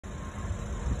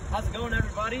How's it going,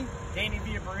 everybody? Danny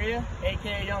Villa,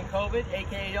 aka Young COVID,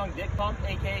 aka Young Dick Pump,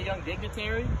 aka Young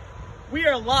Dignitary. We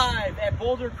are live at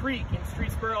Boulder Creek in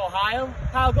Streetsboro, Ohio.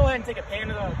 Kyle, go ahead and take a pan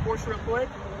of the course real quick.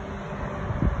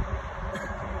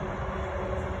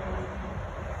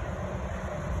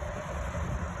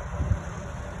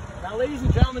 Now, ladies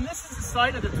and gentlemen, this is the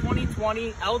site of the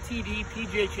 2020 LTD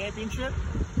PGA Championship.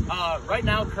 Right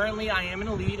now, currently, I am in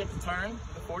the lead at the turn,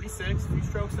 the 46, a few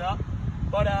strokes up.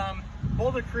 But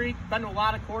Boulder Creek, been to a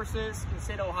lot of courses in the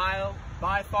state of Ohio.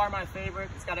 By far my favorite.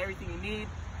 It's got everything you need.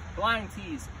 Blind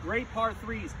tees, great par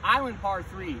threes, island par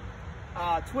three,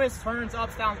 twists, turns,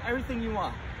 ups, downs, everything you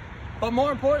want. But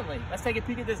more importantly, let's take a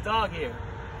peek at this dog here.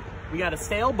 We got a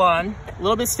stale bun, a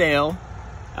little bit stale.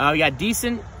 We got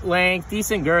decent length,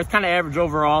 decent girth, kind of average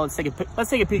overall. Let's take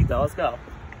a peek though. Let's go.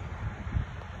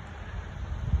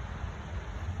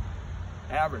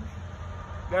 Average,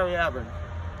 very average.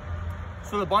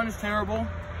 So the bun is terrible,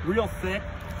 real thick,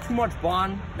 too much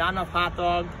bun, not enough hot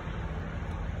dog.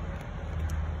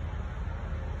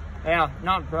 Yeah,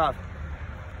 not impressed.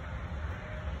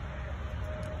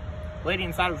 Lady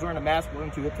inside was wearing a mask, we're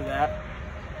going to get to that.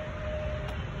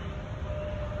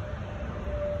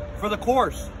 For the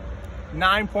course,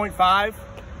 9.5.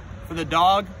 For the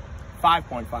dog,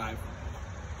 5.5.